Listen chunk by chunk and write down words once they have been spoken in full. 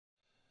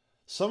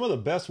Some of the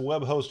best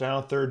web hosts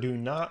out there do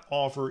not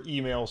offer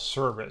email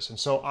service. And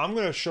so I'm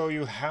going to show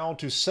you how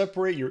to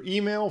separate your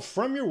email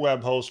from your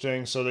web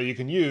hosting so that you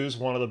can use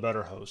one of the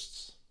better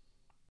hosts.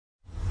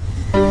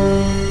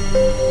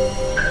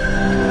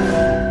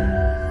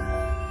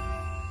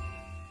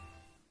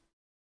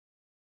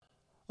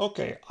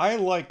 Okay, I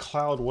like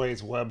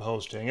Cloudways web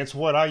hosting. It's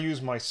what I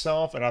use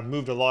myself, and I've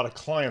moved a lot of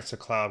clients to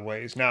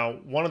Cloudways. Now,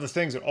 one of the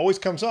things that always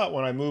comes up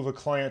when I move a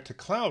client to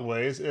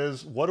Cloudways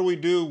is what do we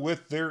do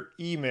with their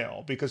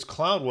email? Because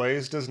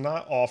Cloudways does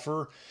not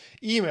offer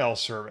email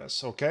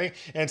service, okay?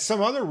 And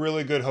some other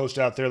really good hosts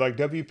out there like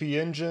WP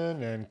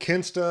Engine and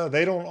Kinsta,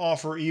 they don't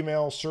offer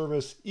email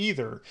service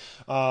either.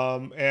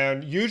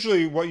 And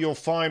usually what you'll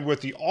find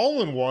with the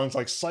all-in-ones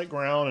like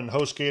SiteGround and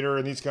HostGator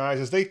and these guys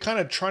is they kind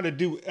of try to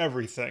do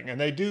everything, and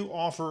they do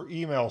offer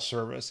email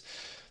service.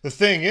 The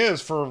thing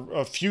is, for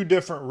a few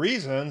different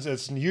reasons,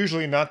 it's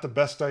usually not the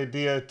best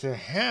idea to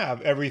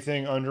have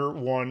everything under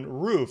one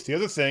roof. The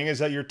other thing is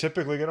that you're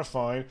typically going to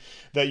find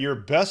that your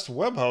best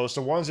web hosts,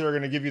 the ones that are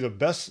going to give you the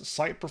best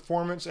site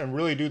performance and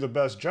really do the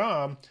best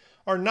job,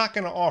 are not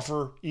going to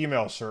offer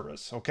email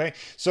service, okay?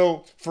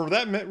 So for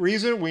that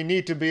reason, we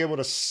need to be able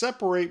to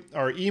separate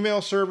our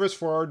email service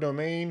for our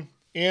domain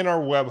and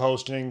our web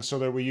hosting so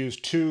that we use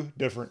two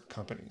different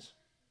companies.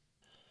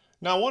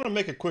 Now, I want to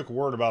make a quick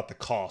word about the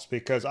cost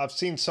because I've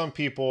seen some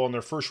people in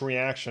their first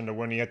reaction to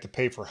when you have to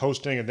pay for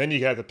hosting and then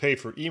you have to pay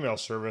for email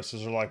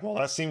services are like, well,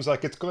 that seems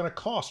like it's going to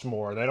cost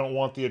more. They don't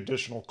want the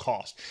additional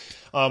cost.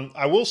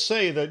 I will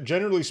say that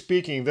generally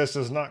speaking, this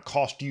does not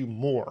cost you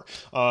more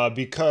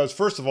because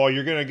first of all,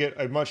 you're going to get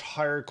a much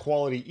higher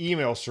quality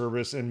email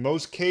service in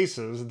most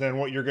cases than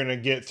what you're going to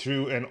get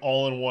through an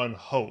all-in-one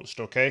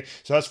host, okay?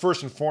 So that's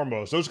first and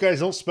foremost. Those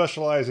guys don't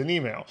specialize in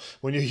email.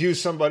 When you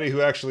use somebody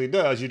who actually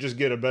does, you just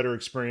get a better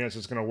experience.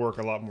 It's going to work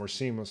a lot more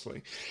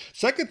seamlessly.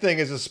 Second thing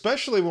is,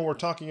 especially when we're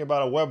talking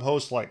about a web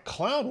host like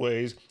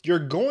Cloudways, you're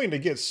going to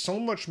get so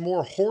much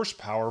more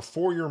horsepower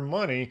for your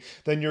money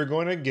than you're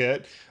going to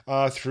get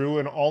through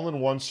an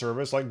all-in-one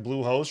service like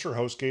Bluehost or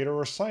HostGator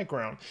or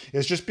SiteGround.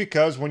 It's just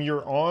because when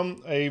you're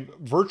on a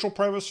virtual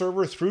private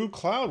server through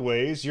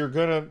Cloudways, you're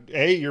gonna,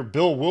 your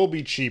bill will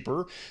be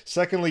cheaper.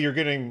 Secondly, you're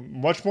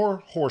getting much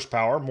more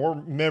horsepower, more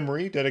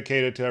memory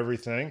dedicated to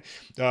everything.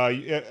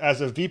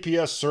 As a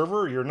VPS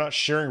server, you're not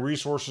sharing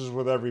resources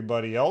with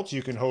everybody else.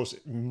 You can host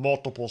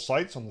multiple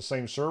sites on the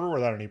same server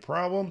without any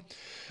problem.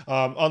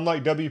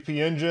 Unlike WP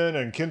Engine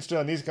and Kinsta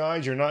and these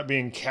guys, you're not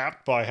being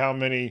capped by how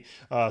many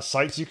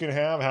sites you can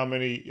have, how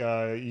many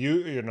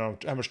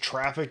how much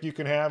traffic you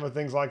can have and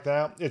things like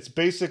that. It's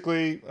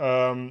basically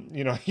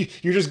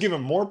you're just given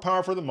more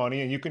power for the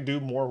money and you can do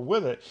more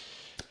with it.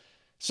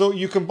 So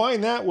you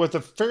combine that with a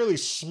fairly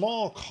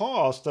small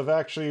cost of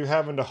actually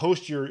having to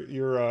host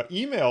your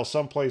email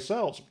someplace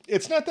else.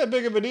 It's not that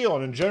big of a deal,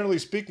 and generally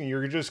speaking,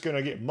 you're just going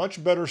to get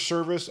much better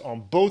service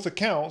on both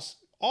accounts,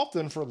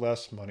 often for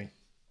less money.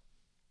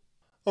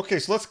 Okay,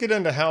 so let's get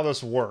into how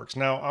this works.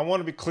 Now, I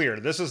want to be clear.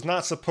 This is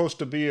not supposed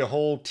to be a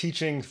whole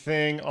teaching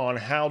thing on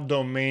how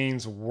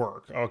domains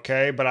work,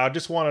 okay? But I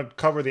just want to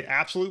cover the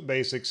absolute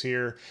basics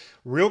here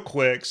real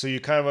quick so you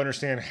kind of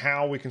understand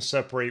how we can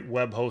separate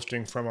web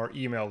hosting from our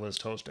email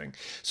list hosting.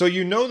 So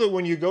you know that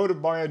when you go to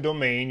buy a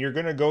domain, you're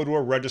going to go to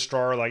a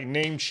registrar like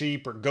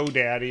Namecheap or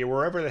GoDaddy or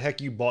wherever the heck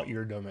you bought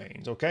your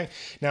domains, okay?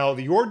 Now,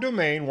 your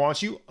domain,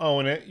 once you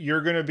own it,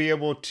 you're going to be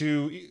able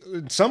to,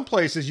 in some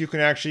places, you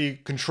can actually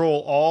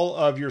control all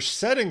of your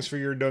settings for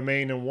your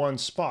domain in one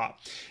spot.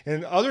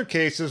 In other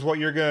cases, what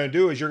you're going to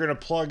do is you're going to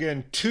plug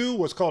in two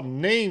what's called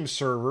name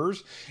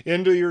servers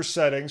into your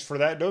settings for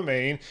that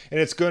domain, and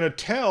it's going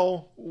to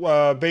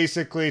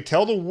basically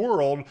tell the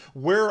world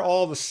where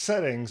all the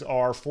settings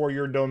are for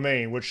your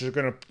domain, which is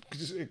going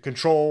to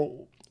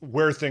control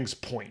where things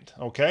point,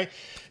 okay?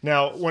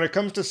 Now, when it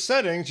comes to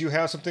settings, you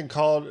have something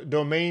called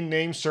domain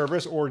name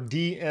service or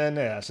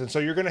DNS. And so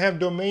you're going to have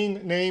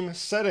domain name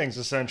settings,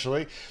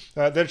 essentially.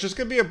 That's just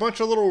going to be a bunch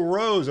of little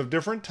rows of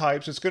different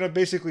types. It's going to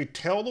basically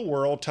tell the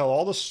world, tell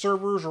all the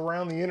servers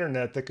around the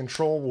internet that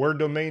control where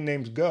domain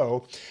names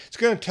go. It's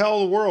going to tell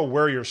the world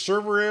where your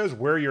server is,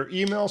 where your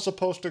email is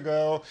supposed to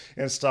go,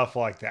 and stuff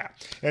like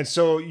that. And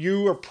so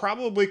you are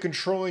probably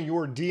controlling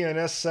your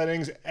DNS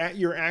settings at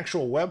your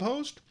actual web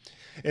host.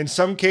 In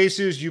some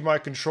cases, you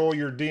might control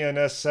your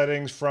DNS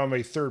settings from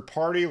a third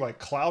party like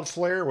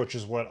Cloudflare, which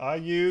is what I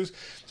use.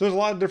 So there's a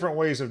lot of different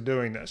ways of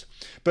doing this.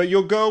 But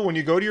when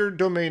you go to your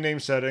domain name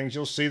settings,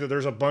 you'll see that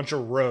there's a bunch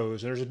of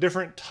rows. And there's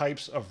different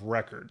types of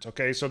records,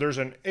 okay? So there's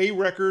an A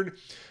record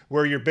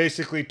where you're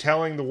basically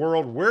telling the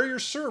world where your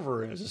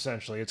server is,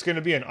 essentially. It's going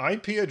to be an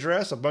IP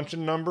address, a bunch of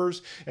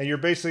numbers, and you're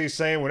basically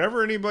saying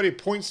whenever anybody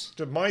points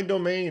to my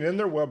domain in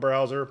their web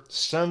browser,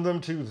 send them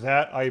to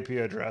that IP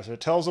address. It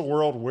tells the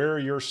world where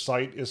your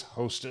site is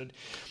hosted.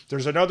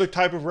 There's another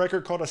type of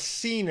record called a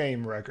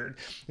CNAME record.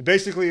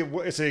 Basically,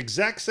 it's the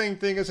exact same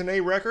thing as an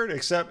A record,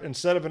 except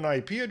instead of an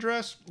IP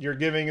address, you're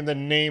giving the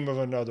name of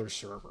another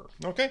server.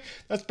 Okay,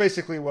 that's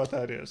basically what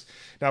that is.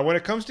 Now, when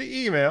it comes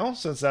to email,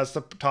 since that's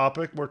the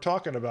topic we're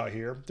talking about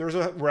here, there's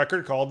a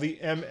record called the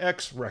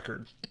MX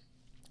record.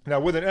 Now,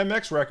 with an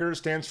MX record, it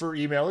stands for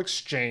email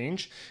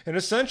exchange, and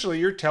essentially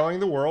you're telling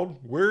the world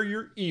where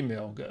your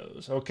email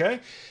goes,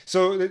 okay?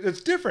 So it's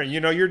different. You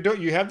know,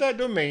 you have that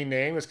domain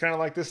name. It's kind of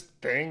like this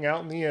thing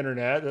out in the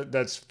internet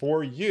that's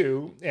for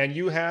you, and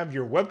you have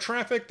your web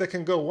traffic that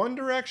can go one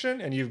direction,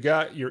 and you've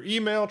got your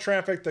email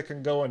traffic that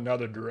can go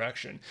another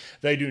direction.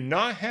 They do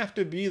not have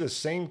to be the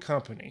same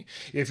company.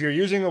 If you're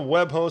using a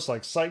web host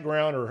like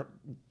SiteGround or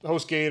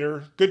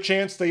HostGator, good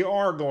chance they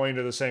are going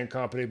to the same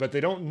company, but they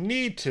don't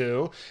need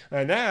to,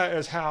 and that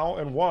is how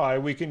and why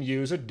we can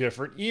use a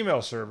different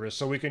email service.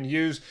 So we can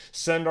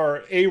send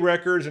our A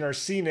records and our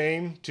C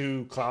name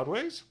to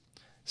Cloudways,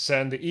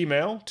 send the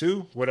email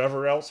to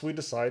whatever else we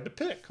decide to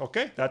pick.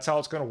 Okay, that's how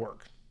it's going to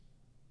work.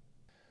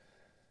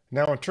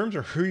 Now, in terms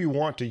of who you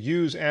want to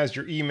use as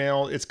your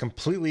email, it's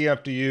completely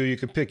up to you. You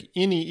can pick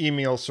any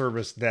email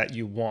service that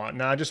you want.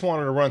 Now, I just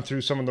wanted to run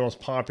through some of the most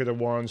popular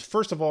ones.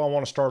 First of all, I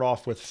want to start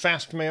off with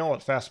Fastmail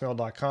at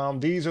fastmail.com.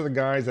 These are the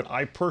guys that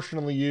I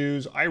personally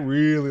use. I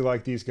really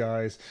like these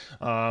guys.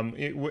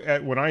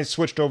 When I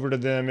switched over to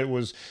them, it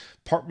was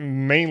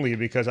mainly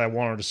because I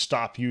wanted to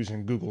stop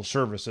using Google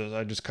services.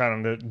 I just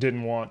kind of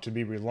didn't want to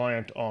be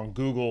reliant on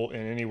Google in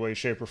any way,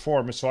 shape, or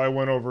form. And so I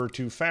went over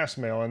to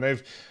Fastmail,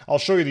 and I'll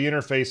show you the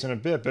interface in a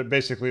bit, but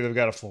basically they've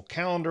got a full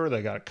calendar,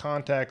 they got a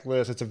contact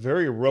list. It's a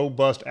very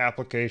robust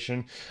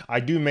application. I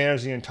do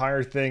manage the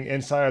entire thing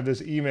inside of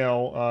this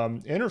email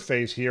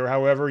interface here.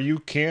 However, you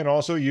can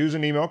also use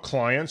an email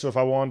client. So if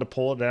I wanted to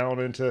pull it down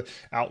into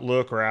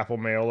Outlook or Apple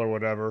Mail or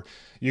whatever,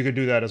 you could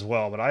do that as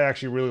well. But I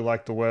actually really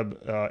like the web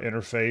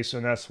interface,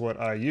 and that's what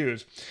I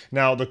use.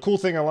 Now, the cool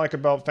thing I like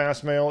about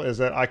Fastmail is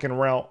that I can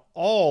route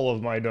all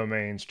of my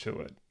domains to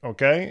it.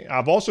 Okay,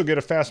 I've also got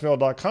a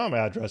fastmail.com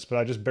address, but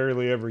I just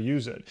barely ever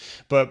use it.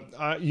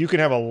 But you can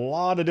have a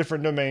lot of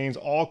different domains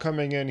all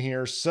coming in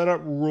here, set up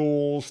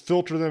rules,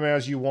 filter them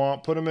as you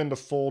want, put them into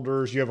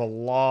folders. You have a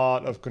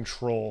lot of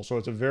control. So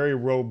it's a very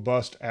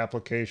robust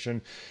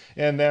application,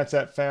 and that's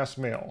at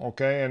Fastmail.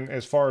 Okay, and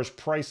as far as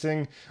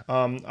pricing,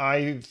 I'm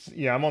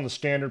on the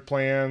standard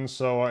plan,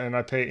 and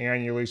I pay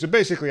annually. So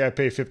basically I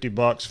pay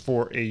 $50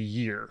 for a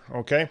year.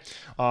 Okay,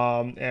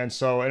 and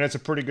it's a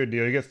pretty good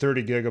deal. You get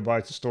 30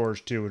 gigabytes of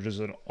storage too, which is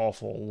an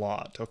awful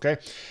lot. Okay.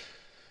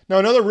 Now,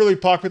 another really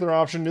popular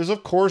option is,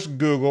 of course,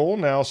 Google.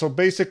 Now, so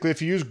basically,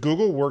 if you use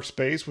Google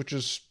Workspace, which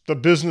is the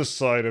business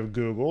side of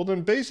Google,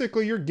 then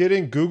basically you're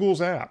getting Google's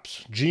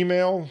apps,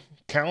 Gmail,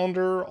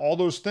 Calendar, all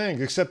those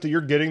things, except that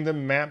you're getting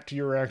them mapped to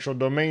your actual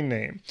domain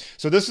name.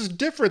 So this is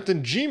different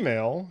than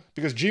Gmail,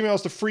 because Gmail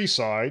is the free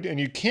side, and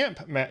you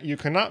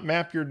cannot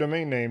map your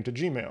domain name to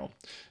Gmail.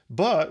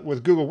 But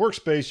with Google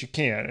Workspace, you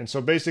can. And so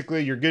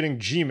basically, you're getting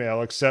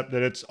Gmail, except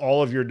that it's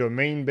all of your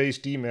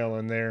domain-based email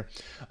in there.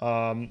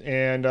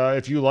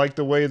 If you like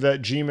the way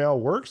that Gmail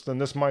works, then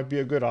this might be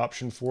a good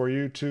option for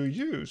you to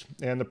use.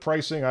 And the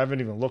pricing, I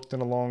haven't even looked in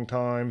a long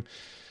time.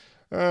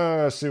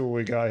 Let's see what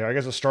we got here. I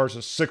guess it starts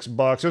at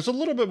 $6. It's a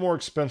little bit more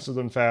expensive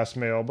than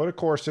Fastmail, but of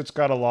course it's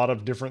got a lot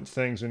of different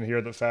things in here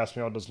that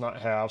Fastmail does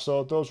not have.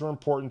 So if those are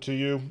important to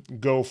you,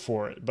 go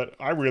for it. But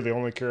I really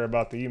only care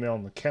about the email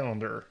and the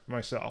calendar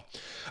myself.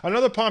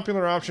 Another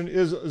popular option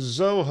is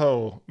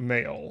Zoho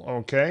Mail.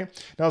 Okay.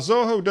 Now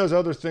Zoho does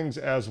other things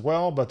as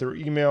well, but their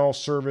email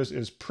service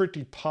is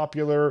pretty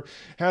popular.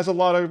 Has a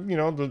lot of,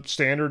 the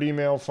standard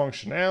email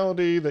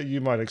functionality that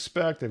you might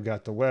expect. They've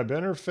got the web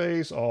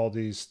interface, all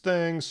these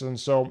things.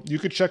 And so you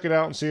could check it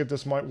out and see if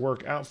this might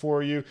work out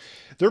for you.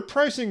 Their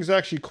pricing is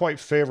actually quite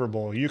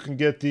favorable. You can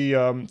get the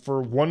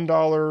for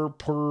 $1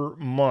 per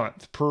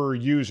month per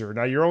user.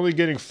 Now you're only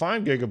getting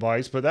 5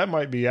 gigabytes, but that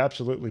might be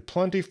absolutely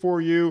plenty for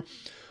you.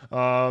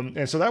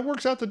 And so that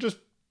works out to just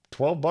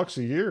 $12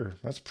 a year.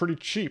 That's pretty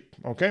cheap.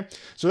 Okay,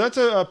 so that's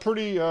a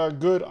pretty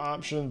good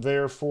option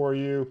there for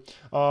you.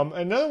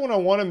 Another one I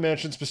want to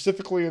mention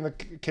specifically in the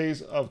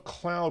case of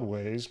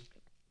Cloudways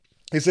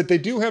is that they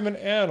do have an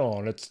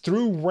add-on. It's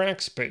through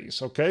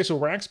Rackspace, okay? So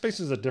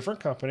Rackspace is a different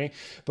company,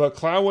 but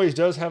Cloudways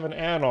does have an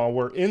add-on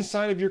where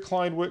inside of your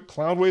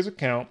Cloudways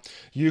account,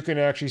 you can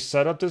actually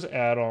set up this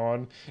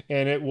add-on,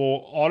 and it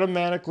will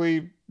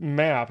automatically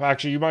map.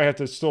 Actually, you might have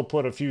to still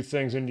put a few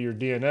things into your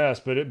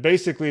DNS, but it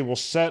basically will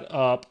set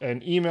up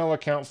an email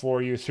account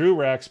for you through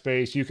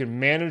Rackspace. You can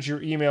manage your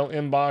email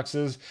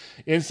inboxes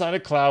inside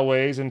of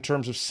Cloudways in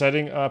terms of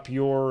setting up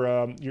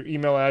your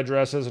email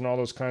addresses and all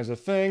those kinds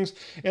of things.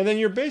 And then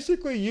you're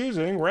basically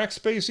using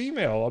Rackspace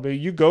email. I mean,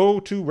 you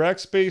go to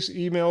Rackspace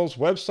email's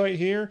website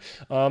here,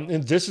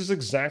 and this is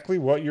exactly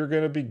what you're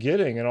going to be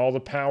getting and all the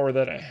power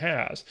that it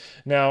has.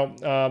 Now,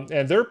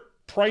 and their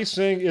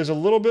pricing is a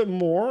little bit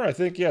more. I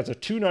think, it's a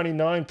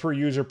 $2.99 per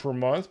user per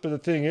month. But the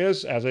thing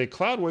is, as a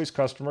Cloudways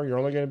customer, you're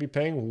only going to be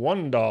paying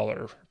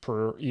 $1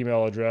 per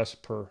email address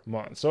per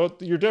month. So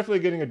you're definitely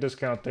getting a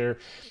discount there,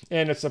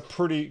 and it's a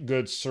pretty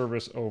good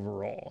service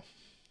overall.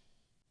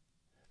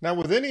 Now,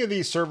 with any of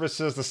these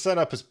services, the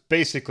setup is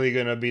basically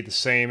going to be the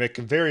same. It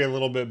can vary a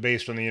little bit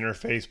based on the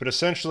interface, but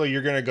essentially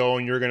you're going to go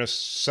and you're going to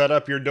set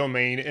up your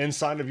domain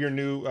inside of your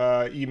new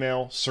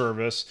email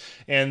service,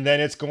 and then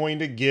it's going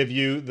to give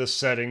you the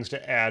settings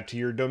to add to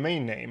your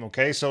domain name.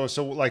 Okay, so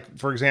like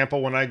for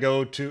example, when I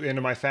go into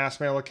my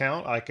Fastmail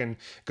account, I can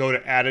go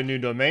to add a new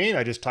domain.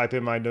 I just type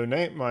in my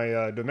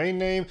domain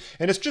name,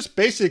 and it's just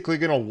basically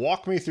going to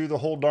walk me through the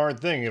whole darn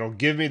thing. It'll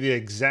give me the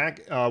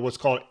exact what's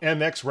called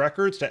MX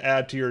records to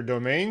add to your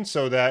domain,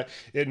 so that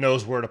it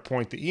knows where to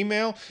point the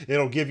email.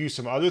 It'll give you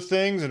some other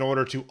things in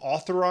order to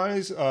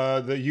authorize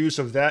the use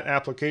of that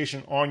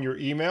application on your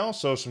email.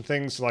 So some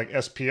things like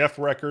SPF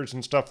records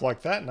and stuff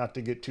like that, not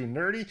to get too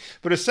nerdy,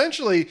 but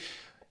essentially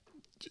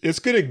it's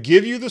going to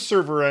give you the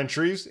server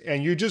entries,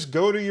 and you just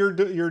go to your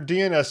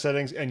DNS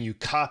settings and you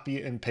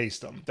copy and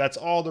paste them. That's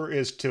all there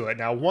is to it.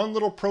 Now, one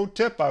little pro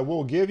tip I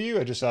will give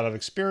you, just out of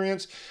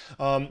experience,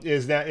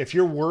 is that if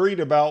you're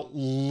worried about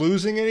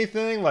losing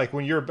anything, like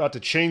when you're about to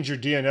change your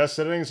DNS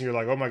settings and you're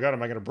like, oh my God,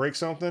 am I going to break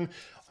something?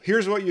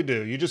 Here's what you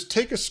do. You just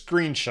take a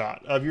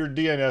screenshot of your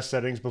DNS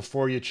settings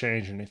before you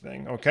change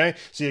anything, okay?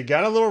 So you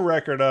got a little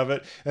record of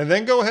it, and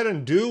then go ahead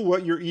and do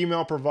what your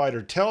email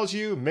provider tells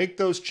you, make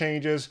those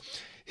changes,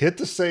 hit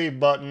the save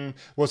button.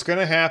 What's going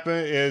to happen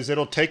is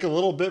it'll take a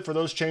little bit for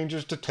those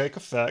changes to take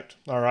effect.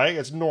 All right,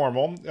 it's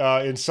normal.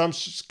 In some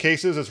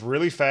cases, it's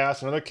really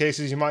fast. In other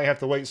cases, you might have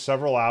to wait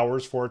several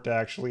hours for it to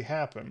actually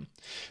happen.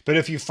 But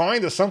if you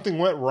find that something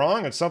went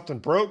wrong and something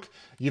broke,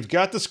 you've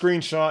got the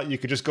screenshot. You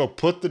could just go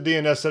put the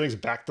DNS settings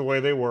back the way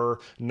they were.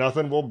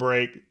 Nothing will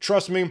break.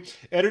 Trust me,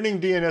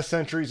 editing DNS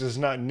entries is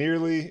not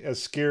nearly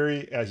as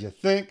scary as you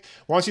think.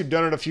 Once you've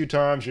done it a few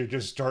times, you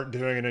just start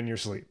doing it in your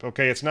sleep.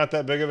 Okay, it's not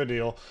that big of a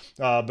deal,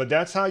 but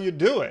that's how you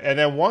do it. And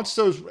then once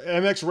those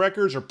MX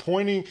records are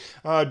pointing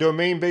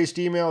domain-based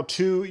email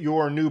to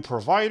your new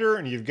provider,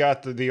 and you've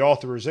got the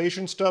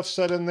authorization stuff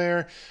set in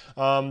there,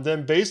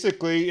 then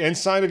basically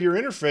inside of your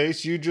interface,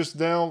 you just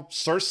now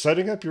start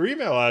setting up your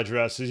email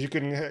addresses. You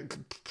can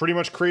pretty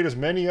much create as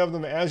many of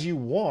them as you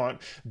want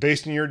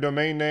based on your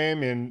domain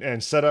name,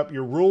 and set up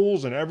your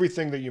rules and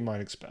everything that you might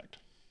expect.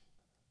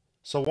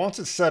 So once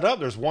it's set up,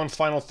 there's one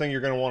final thing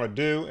you're going to want to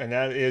do, and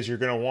that is you're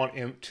going to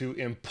want to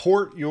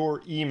import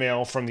your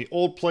email from the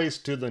old place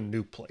to the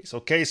new place.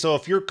 Okay, so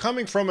if you're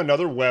coming from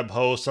another web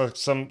host,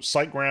 some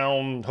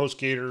SiteGround,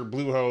 HostGator,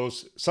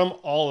 Bluehost, some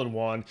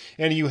all-in-one,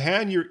 and you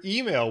had your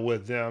email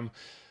with them,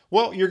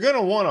 well, you're going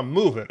to want to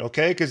move it,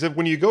 okay? Because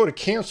when you go to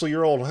cancel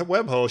your old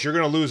web host, you're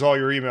going to lose all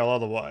your email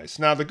otherwise.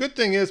 Now, the good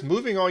thing is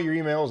moving all your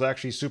email is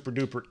actually super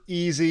duper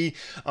easy.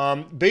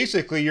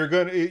 Basically, you're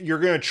going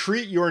to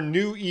treat your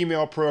new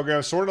email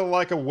program sort of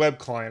like a web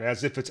client,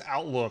 as if it's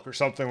Outlook or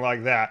something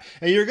like that.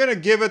 And you're going to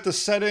give it the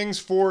settings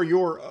for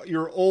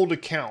your old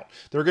account.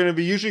 They're going to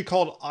be usually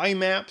called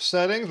IMAP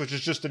settings, which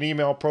is just an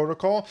email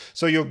protocol.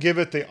 So you'll give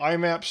it the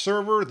IMAP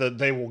server that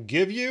they will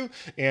give you,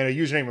 and a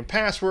username and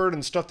password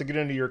and stuff to get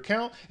into your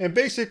account. And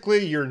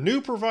basically, your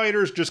new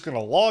provider is just going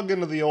to log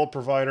into the old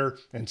provider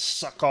and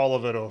suck all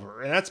of it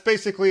over. And that's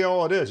basically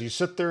all it is. You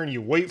sit there and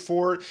you wait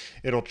for it.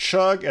 It'll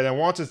chug. And then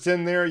once it's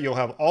in there, you'll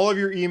have all of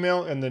your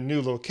email in the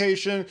new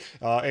location,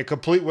 and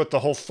complete with the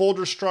whole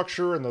folder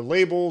structure and the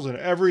labels and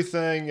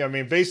everything. I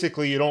mean,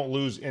 basically, you don't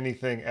lose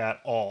anything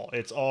at all.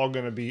 It's all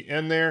going to be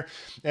in there.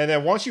 And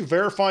then once you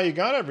verify you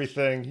got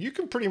everything, you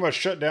can pretty much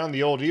shut down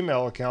the old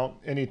email account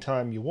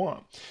anytime you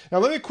want. Now,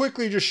 let me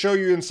quickly just show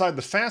you inside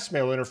the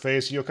Fastmail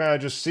interface. You'll kind of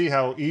just see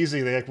how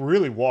easy they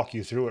really walk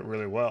you through it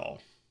really well.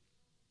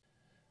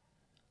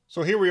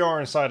 So here we are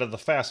inside of the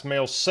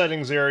Fastmail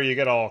settings area. You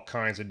get all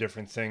kinds of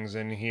different things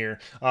in here.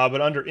 But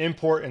under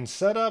import and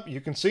setup, you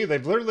can see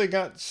they've literally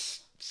got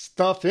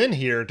stuff in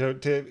here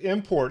to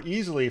import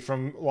easily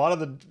from a lot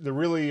of the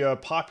really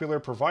popular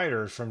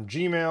providers, from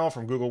Gmail,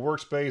 from Google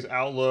Workspace,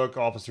 Outlook,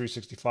 Office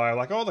 365,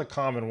 like all the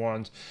common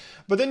ones.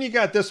 But then you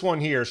got this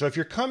one here. So if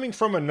you're coming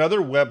from another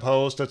web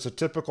host that's a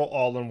typical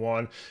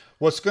all-in-one,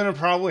 what's going to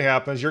probably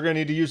happen is you're going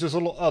to need to use this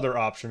little other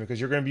option, because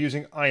you're going to be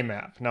using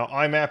IMAP. Now,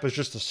 IMAP is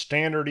just a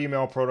standard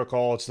email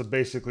protocol. It's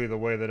basically the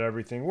way that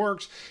everything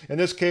works. In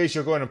this case,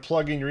 you'll go ahead and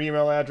plug in your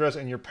email address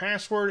and your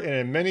password, and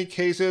in many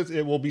cases,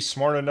 it will be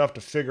smart enough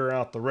to figure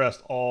out the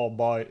rest all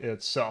by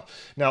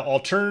itself. Now,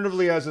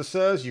 alternatively, as it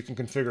says, you can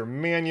configure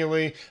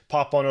manually.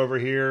 Pop on over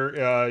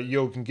here.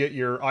 You can get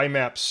your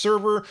IMAP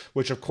server,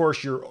 which of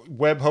course your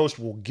web host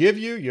will give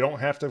you. You don't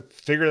have to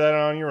figure that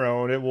out on your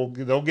own.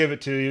 They'll give it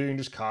to you. You can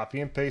just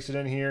copy and paste it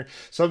in here.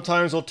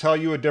 Sometimes they'll tell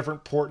you a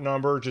different port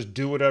number. Just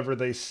do whatever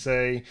they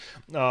say,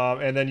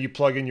 and then you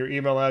plug in your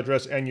email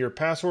address and your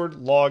password,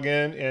 log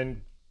in,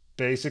 and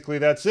basically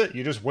that's it.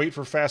 You just wait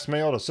for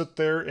Fastmail to sit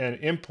there and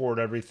import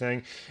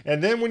everything.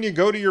 And then when you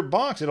go to your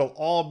box, it'll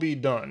all be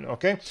done,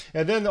 okay?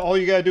 And then all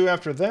you gotta do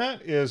after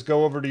that is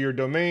go over to your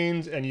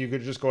domains and you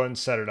could just go ahead and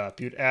set it up.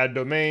 You'd add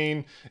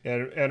domain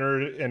and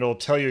enter it, and it'll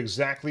tell you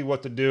exactly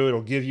what to do.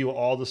 It'll give you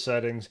all the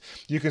settings.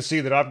 You can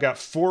see that I've got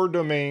 4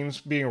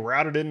 domains being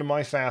routed into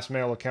my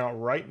Fastmail account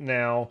right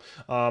now.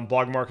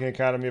 Blog Marketing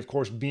Academy, of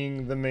course,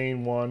 being the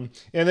main one.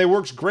 And it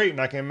works great, and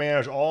I can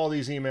manage all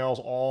these emails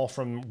all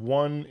from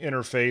one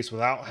interface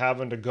without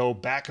having to go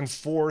back and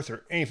forth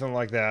or anything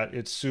like that.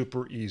 It's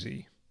super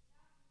easy.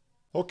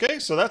 Okay,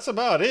 so that's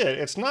about it.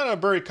 It's not a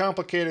very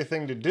complicated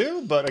thing to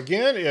do, but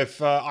again,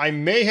 if I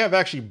may have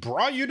actually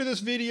brought you to this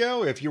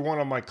video, if you're one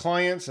of my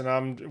clients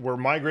and we're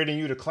migrating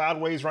you to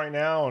Cloudways right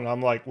now, and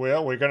I'm like,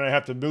 well, we're gonna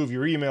have to move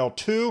your email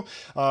too.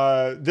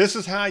 This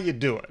is how you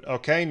do it,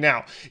 okay?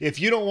 Now, if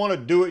you don't wanna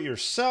do it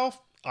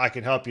yourself, I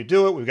can help you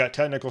do it. We've got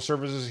technical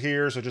services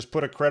here, so just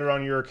put a credit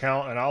on your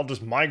account and I'll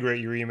just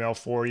migrate your email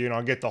for you, and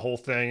I'll get the whole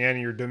thing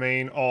and your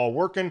domain all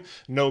working.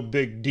 No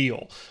big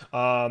deal.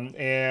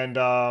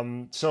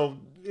 So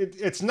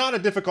it's not a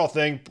difficult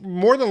thing.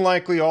 More than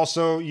likely,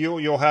 also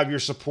you'll have your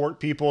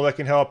support people that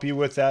can help you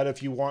with that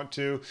if you want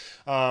to.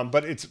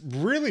 But it's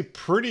really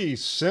pretty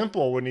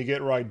simple when you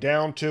get right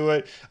down to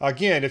it.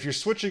 Again, if you're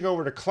switching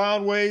over to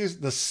Cloudways,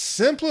 the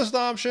simplest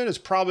option is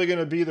probably going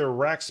to be their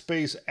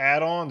Rackspace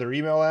add-on, their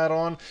email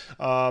add-on.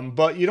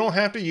 But you don't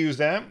have to use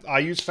that. I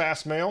use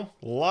Fastmail.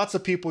 Lots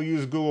of people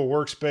use Google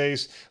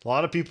Workspace. A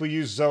lot of people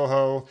use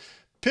Zoho.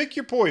 Pick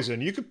your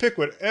poison. You can pick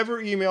whatever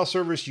email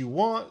service you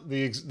want.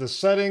 The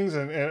settings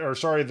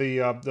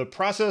the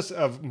process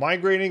of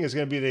migrating is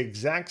going to be the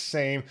exact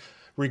same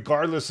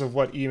regardless of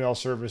what email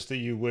service that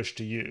you wish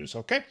to use.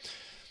 Okay.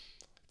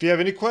 If you have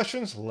any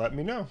questions, let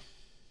me know.